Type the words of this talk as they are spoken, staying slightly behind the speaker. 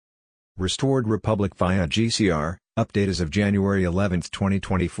Restored Republic via GCR, update as of January 11,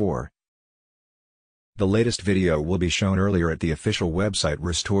 2024. The latest video will be shown earlier at the official website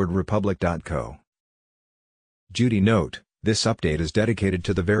restoredrepublic.co. Judy note, this update is dedicated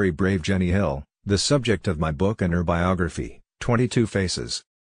to the very brave Jenny Hill, the subject of my book and her biography, 22 Faces.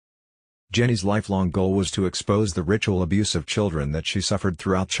 Jenny's lifelong goal was to expose the ritual abuse of children that she suffered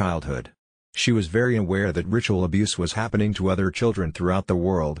throughout childhood. She was very aware that ritual abuse was happening to other children throughout the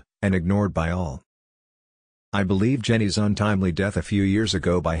world, and ignored by all. I believe Jenny's untimely death a few years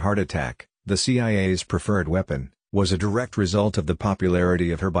ago by heart attack, the CIA's preferred weapon, was a direct result of the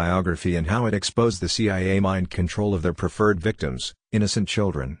popularity of her biography and how it exposed the CIA mind control of their preferred victims, innocent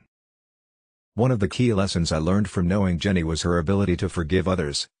children. One of the key lessons I learned from knowing Jenny was her ability to forgive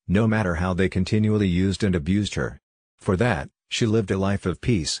others, no matter how they continually used and abused her. For that, she lived a life of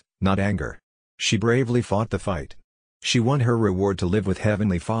peace, not anger. She bravely fought the fight. She won her reward to live with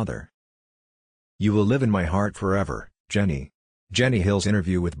Heavenly Father. You will live in my heart forever, Jenny. Jenny Hill's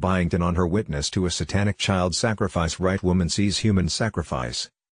interview with Byington on her witness to a satanic child sacrifice. Right woman sees human sacrifice.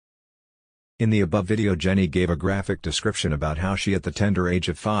 In the above video, Jenny gave a graphic description about how she at the tender age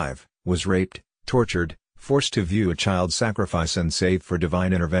of 5, was raped, tortured, forced to view a child sacrifice and save for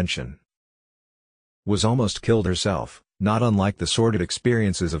divine intervention. Was almost killed herself, not unlike the sordid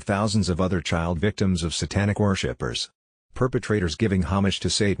experiences of thousands of other child victims of satanic worshippers. Perpetrators giving homage to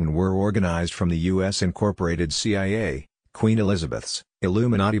Satan were organized from the U.S. Incorporated CIA, Queen Elizabeth's,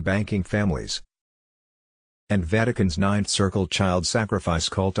 Illuminati banking families, and Vatican's Ninth Circle child sacrifice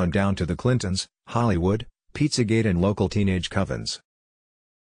cult on down to the Clintons, Hollywood, Pizzagate and local teenage covens.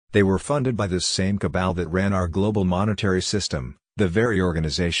 They were funded by this same cabal that ran our global monetary system, the very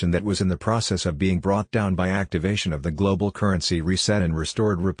organization that was in the process of being brought down by activation of the global currency reset and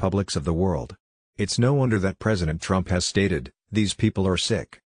restored republics of the world. It's no wonder that President Trump has stated, "These people are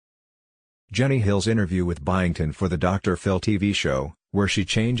sick." Jenny Hill's interview with Byington for the Dr. Phil TV show, where she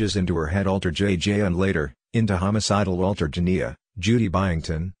changes into her head alter JJ and later, into homicidal alter Jania, Judy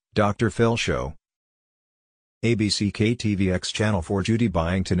Byington, Dr. Phil show. ABC KTVX Channel 4 Judy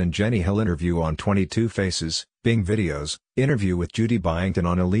Byington and Jenny Hill interview on 22 Faces, Bing Videos, interview with Judy Byington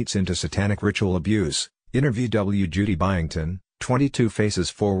on elites into satanic ritual abuse, interview Judy Byington, 22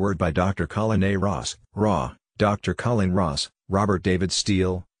 Faces forward by Dr. Colin A. Ross, Raw, Dr. Colin Ross, Robert David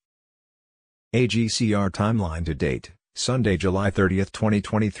Steele. GCR timeline to date, Sunday, July 30,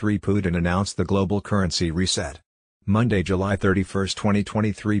 2023 Putin announced the global currency reset. Monday, July 31,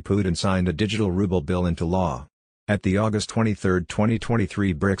 2023 Putin signed a digital ruble bill into law. At the August 23,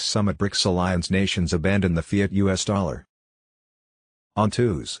 2023 BRICS Summit, BRICS alliance nations abandoned the fiat US dollar. On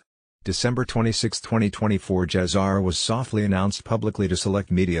Tuesday, December 26, 2024 GCR was softly announced publicly to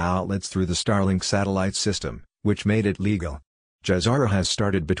select media outlets through the Starlink satellite system, which made it legal. GCR has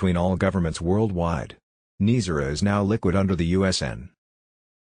started between all governments worldwide. GCR is now liquid under the USN.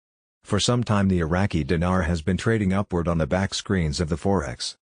 For some time the Iraqi dinar has been trading upward on the back screens of the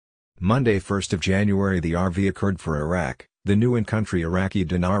Forex. Monday 1st of January the RV occurred for Iraq. The new in-country Iraqi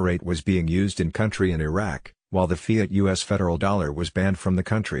dinar rate was being used in-country in Iraq, while the fiat US federal dollar was banned from the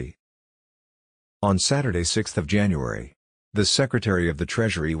country. On Saturday 6th of January, the Secretary of the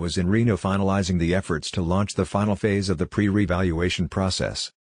Treasury was in Reno finalizing the efforts to launch the final phase of the pre-revaluation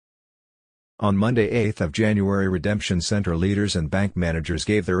process. On Monday 8th of January redemption center leaders and bank managers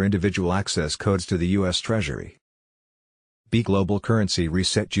gave their individual access codes to the U.S. Treasury. B Global Currency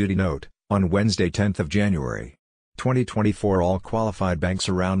Reset Judy note, on Wednesday 10th of January, 2024 all qualified banks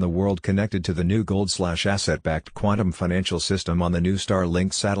around the world connected to the new gold/asset-backed quantum financial system on the new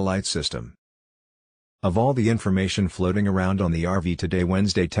Starlink satellite system. Of all the information floating around on the RV today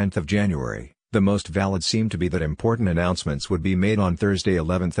Wednesday 10th of January, the most valid seemed to be that important announcements would be made on Thursday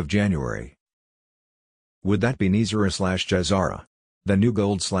 11th of January. Would that be GCR? The new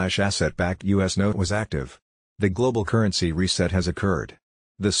gold/asset-backed US note was active. The global currency reset has occurred.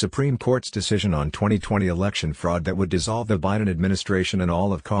 The Supreme Court's decision on 2020 election fraud that would dissolve the Biden administration and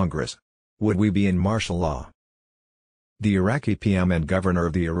all of Congress. Would we be in martial law? The Iraqi PM and governor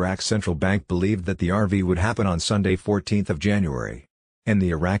of the Iraq Central Bank believed that the RV would happen on Sunday 14th of January. And the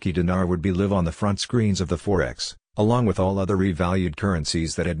Iraqi dinar would be live on the front screens of the Forex, along with all other revalued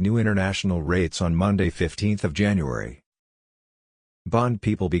currencies that had new international rates on Monday 15th of January. Bond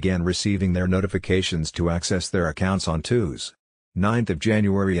people began receiving their notifications to access their accounts on Tuesday, 9th of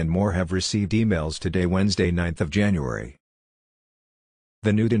January and more have received emails today Wednesday 9th of January.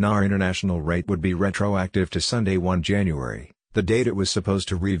 The new dinar international rate would be retroactive to Sunday 1 January, the date it was supposed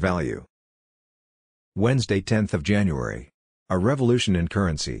to revalue. Wednesday 10th of January. A revolution in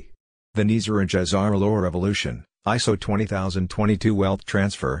currency. The GCR and GCR law revolution, ISO 20022 wealth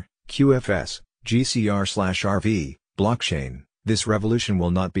transfer, QFS, GCR/RV, blockchain, this revolution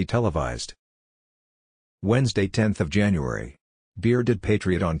will not be televised. Wednesday 10th of January. Bearded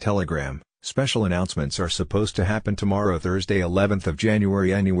Patriot on Telegram, special announcements are supposed to happen tomorrow Thursday 11th of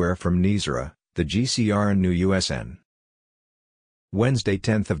January anywhere from Nizra, the GCR and New USN. Wednesday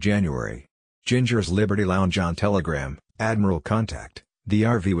 10th of January. Ginger's Liberty Lounge on Telegram, Admiral Contact, the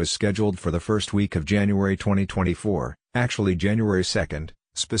RV was scheduled for the first week of January 2024, actually January 2nd,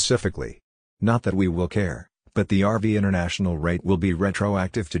 specifically. Not that we will care, but the RV international rate will be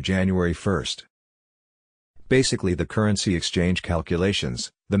retroactive to January 1st. Basically the currency exchange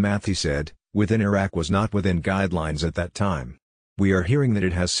calculations, the math he said, within Iraq was not within guidelines at that time. We are hearing that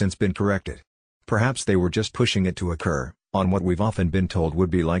it has since been corrected. Perhaps they were just pushing it to occur, on what we've often been told would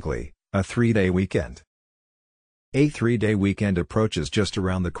be likely, a 3-day weekend. A 3-day weekend approaches just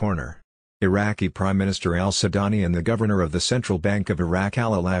around the corner. Iraqi Prime Minister al-Sudani and the Governor of the Central Bank of Iraq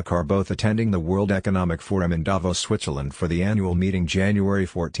al-Alaq are both attending the World Economic Forum in Davos, Switzerland for the annual meeting January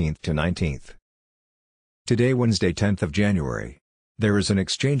 14th to 19th. Today Wednesday 10th of January. There is an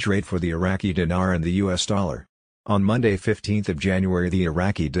exchange rate for the Iraqi dinar and the US dollar. On Monday 15th of January the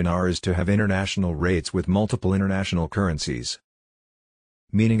Iraqi dinar is to have international rates with multiple international currencies.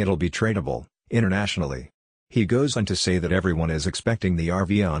 Meaning it'll be tradable, internationally. He goes on to say that everyone is expecting the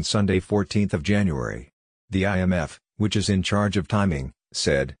RV on Sunday 14th of January. The IMF, which is in charge of timing,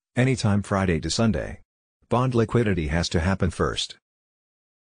 said, anytime Friday to Sunday. Bond liquidity has to happen first.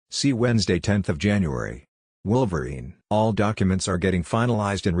 See Wednesday 10th of January. Wolverine. All documents are getting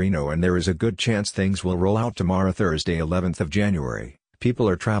finalized in Reno and there is a good chance things will roll out tomorrow Thursday 11th of January. People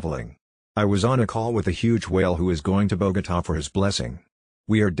are traveling. I was on a call with a huge whale who is going to Bogota for his blessing.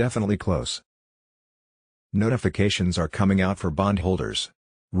 We are definitely close. Notifications are coming out for bondholders.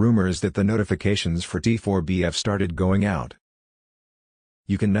 Rumors that the notifications for T4BF started going out.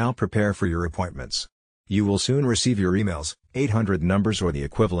 You can now prepare for your appointments. You will soon receive your emails, 800 numbers or the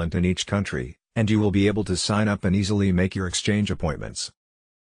equivalent in each country, and you will be able to sign up and easily make your exchange appointments.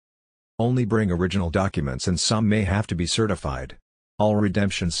 Only bring original documents and some may have to be certified. All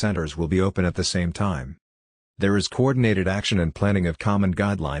redemption centers will be open at the same time. There is coordinated action and planning of common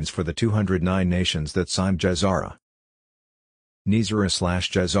guidelines for the 209 nations that signed GCR.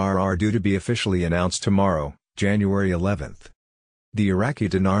 Nizra/GCR are due to be officially announced tomorrow, January 11th. The Iraqi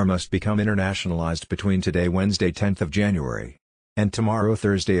dinar must become internationalized between today Wednesday 10th of January, and tomorrow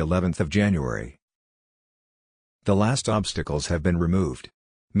Thursday 11th of January. The last obstacles have been removed.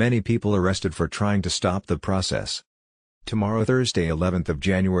 Many people arrested for trying to stop the process. Tomorrow Thursday 11th of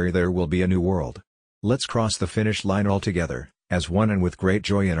January there will be a new world. Let's cross the finish line all together, as one and with great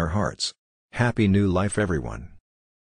joy in our hearts. Happy new life everyone.